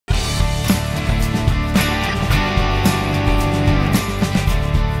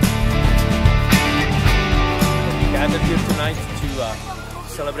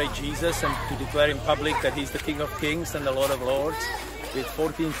celebrate Jesus and to declare in public that He's the King of Kings and the Lord of Lords, with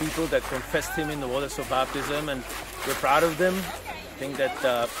 14 people that confessed Him in the waters of baptism, and we're proud of them. I think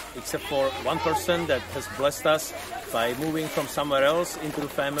that except for one person that has blessed us by moving from somewhere else into the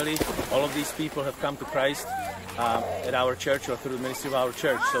family, all of these people have come to Christ at our church or through the ministry of our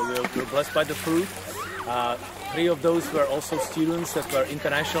church. So we're blessed by the fruit. 3 of those were also students that were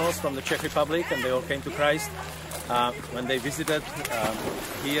internationals from the Czech Republic, and they all came to Christ when they visited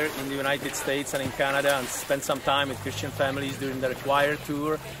here in the United States and in Canada, and spent some time with Christian families during their choir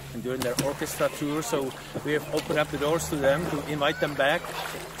tour and during their orchestra tour. So we have opened up the doors to them to invite them back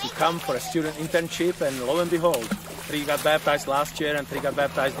to come for a student internship, and lo and behold, 3 got baptized last year and 3 got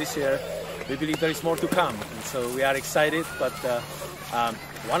baptized this year. We believe there is more to come, and so we are excited. But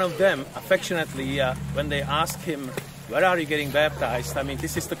one of them, affectionately, when they asked him, "Where are you getting baptized?" I mean,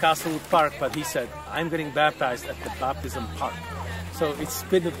 this is the Castlewood Park, but he said, "I'm getting baptized at the baptism park." So it's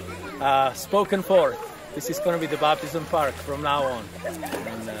been spoken for. This is going to be the baptism park from now on,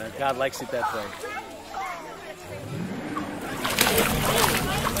 and God likes it that way.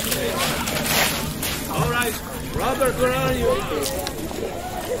 All right, Robert, where are you?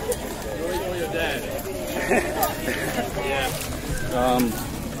 Waiting for your dad. Yeah.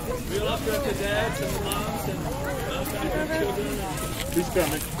 We love your dads and moms and children. He's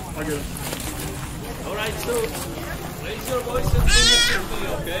coming. I get him. All right, so raise your voice and sing it with me,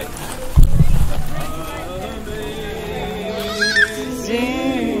 okay?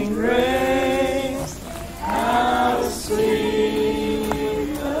 Amazing grace, how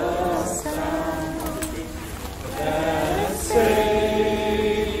sweet the sound that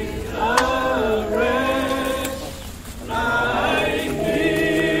saved a wretch like me.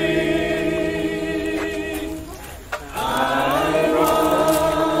 I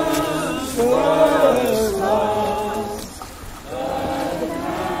once was lost, but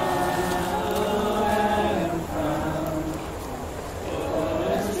now am found.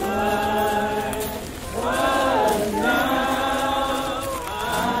 Was blind, but now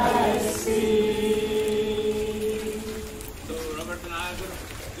I see. So Robert and I are going to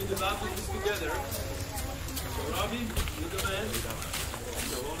do the baptism together. So Robbie, you're the man.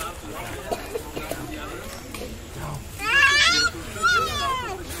 So hold out to the others.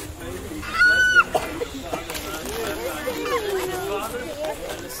 The Father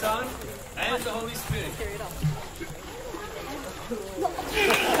and the Son and the Holy Spirit.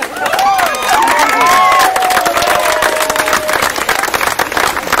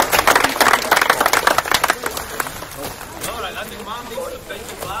 All right, I think Mom needs to take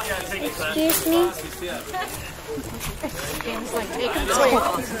the glass. Yeah, take it. Excuse me? Game's like, take It's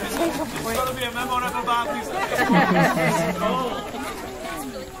going to be a memorable baptism.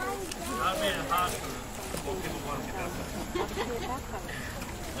 I'll be in a hospital.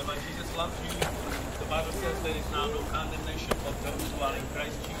 And like Jesus loves you, the Bible says there is now no condemnation of those who are in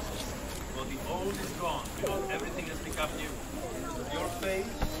Christ Jesus. For the old is gone, because everything has become new. Your faith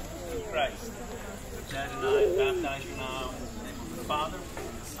in Christ. Dad and I baptize you now in the name of the Father,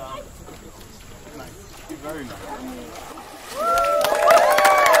 the Son, and the Holy Spirit. Very nice.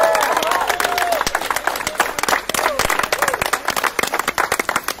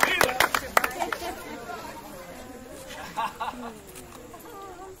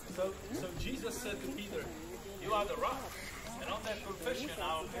 So Jesus said to Peter, "You are the rock, and on that confession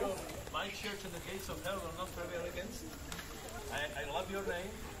I will build my church, and the gates of hell will not prevail against it." I love your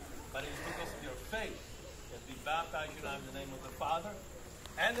name, but it's because of your faith that we baptize you now in the name of the Father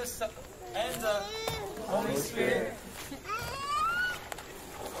and the Son and the Holy Spirit.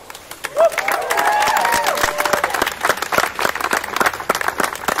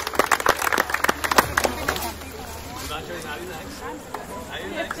 Evangeline, are you next? Are you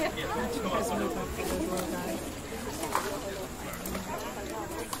next?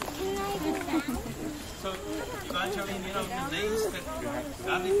 So, Evangeline, you know, the names that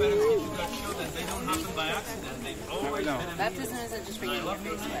godly parents give to their children, they don't happen by accident. They've always been in baptism isn't just for getting your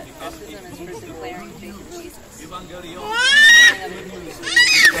face wet. Baptism is for declaring faith in Jesus. Evangelion.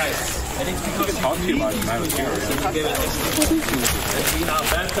 Right. And it's because you Talk too much, man. and we now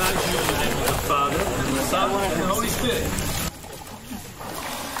baptize you in the name of the Father, and the Son, and the Holy Spirit.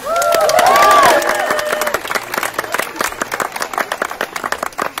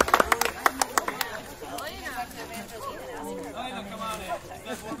 Elena, come on in. Is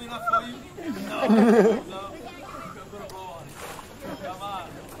that warm enough for you? No. No. Put a blow on it. Come on.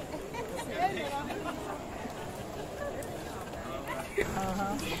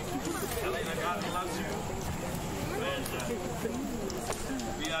 Elena, God loves you. We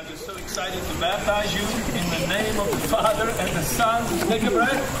are just so excited to baptize you in the name of the Father and the Son, take a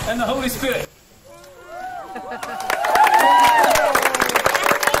breath, and the Holy Spirit.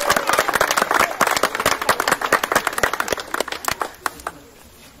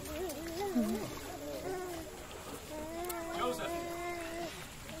 Joseph.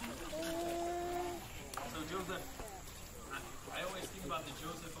 So Joseph, I always think about the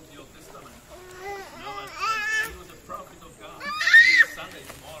Joseph of the Old Testament. You know, and he was a prophet of God. Sunday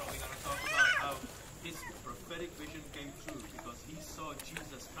tomorrow we're going to talk about how his prophetic vision came true because he saw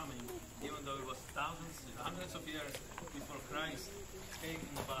Jesus coming, even though it was hundreds of years before Christ came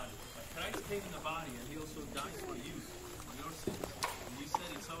in the body. But Christ came in the body and he also died for you, for your sins. And you said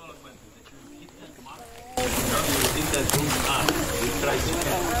it so eloquently that you hit that mark. You hit that root up with Christ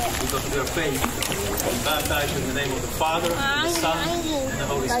because of your faith. We baptize you in the name of the Father, and the Son, and the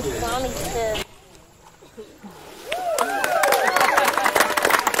Holy Spirit.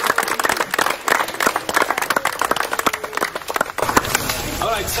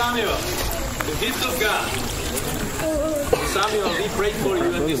 Alright, Samuel, the gift of God. Samuel, we prayed for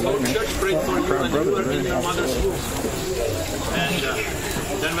you and this whole church prayed for you when you were in your mother's womb. And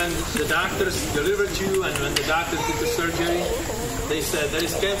then when the doctors delivered you and when the doctors did the surgery, they said there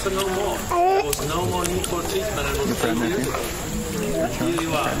is cancer no more. There was no more need for treatment. It was 8 years ago. And here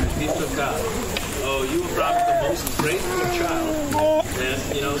you are, the gift of God. Oh, you were probably the most grateful child that,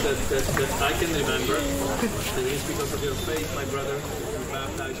 you know, that I can remember. And it's because of your faith, my brother. We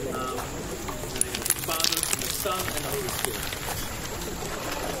baptize you now in the name of the Father, and the Son, and the Holy Spirit.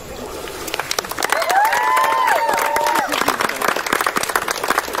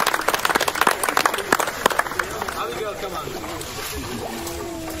 Abigail, come on.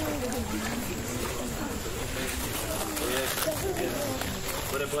 Yes.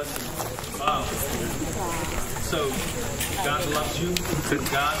 What a blessing. Wow. So, God loves you.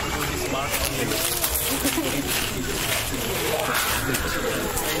 God put his mark on you.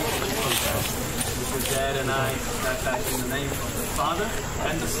 Your dad and I baptize in the name of the Father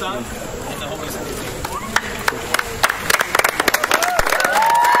and the Son and the Holy Spirit.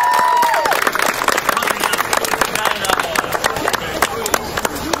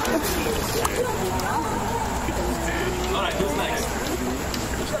 Alright, who's next?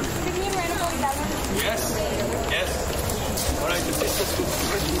 Yes. Alright, the sisters who,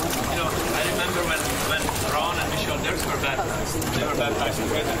 you know, I remember when Ron and Michelle Dirks were baptized. They were baptized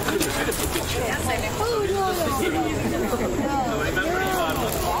together. Yes, I know. So this is the sister. So remember, you are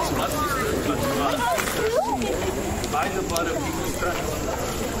not blood sisters, but you are sisters by the blood of Jesus Christ.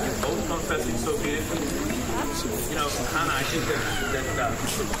 Both confessing so beautifully. You know, Hannah, I think that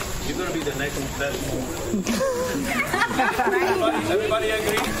you're going to be the next best. Everybody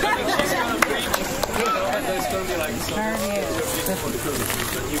agree? I think she's going to preach. You know, and there's going to be like so beautiful truth.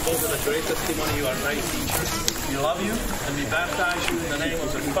 But you both have a great testimony. You are great teachers. We love you, and we baptize you in the name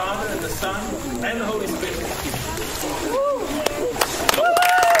of the Father, and the Son, and the Holy Spirit.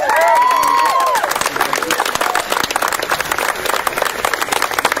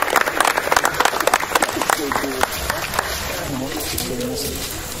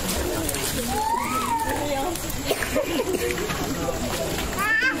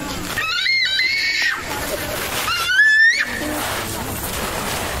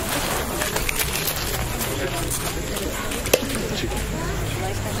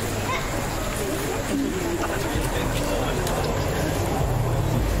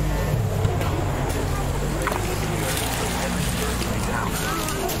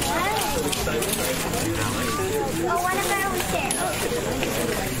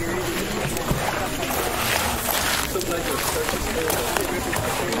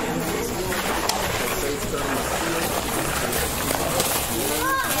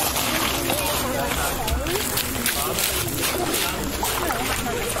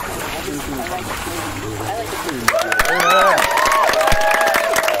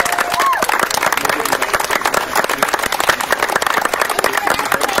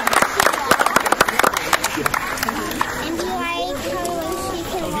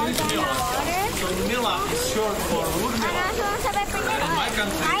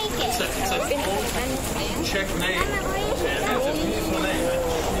 Czech name, and it's a beautiful name. It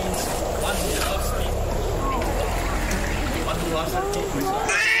means one who loves people. One who loves their people.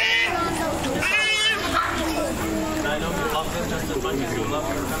 And I know you love them just as much as you love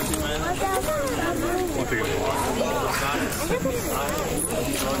your countrymen.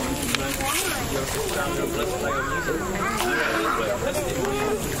 You're blessed by your music. And your testimony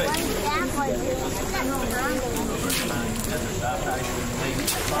of faith. Baptized in the name of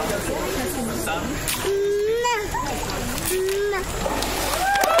the Father, the Son,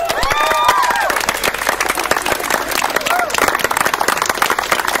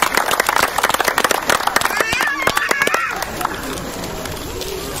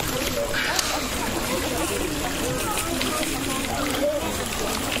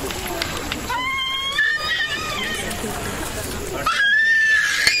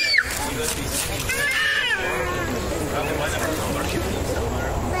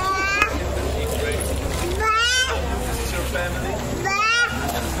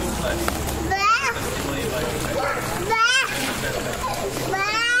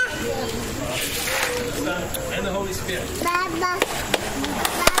 And the Holy Spirit.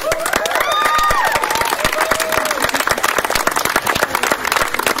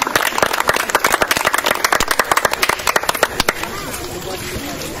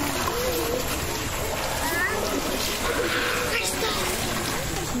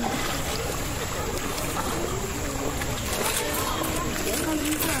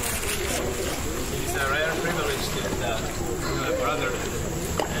 It's a rare privilege that my brother,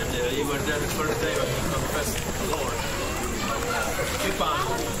 and you were there the first day when he confessed the Lord. Keep on.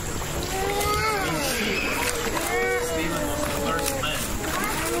 Stephen was the first man.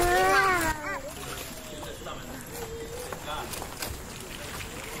 God.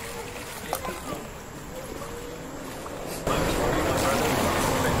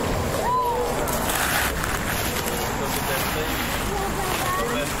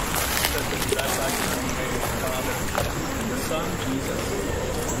 The Son, Jesus,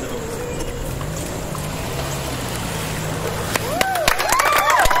 and the Holy Spirit.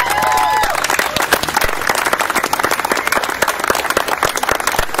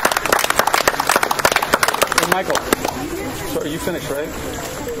 Hey, Michael, so are you finished, right?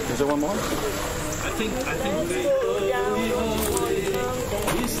 Is there one more? I think they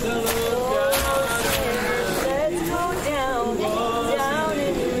He's the Lord God. Let's go down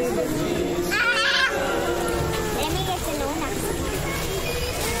in his Let me get the Luna.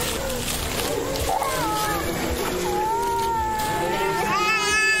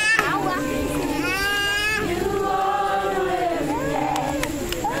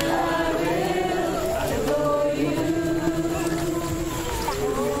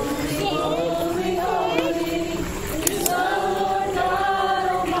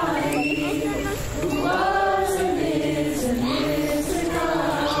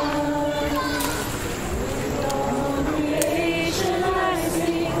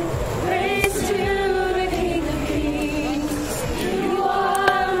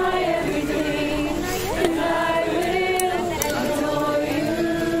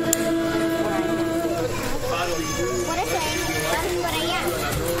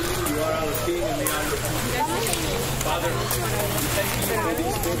 Father, thank you for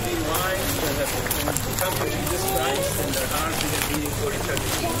these 14 lives that have come to Jesus Christ and their hearts are beating for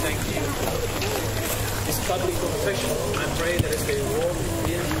eternity. Thank you for this public confession. I pray that as they walk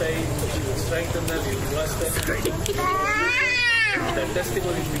in faith, you will strengthen them, you will bless them. Their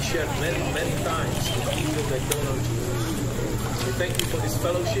testimonies will be shared many, many times with people that don't know Jesus. We thank you for this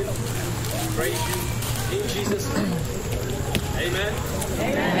fellowship. We praise you in Jesus' name. Amen.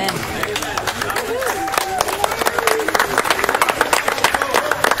 Amen. Amen.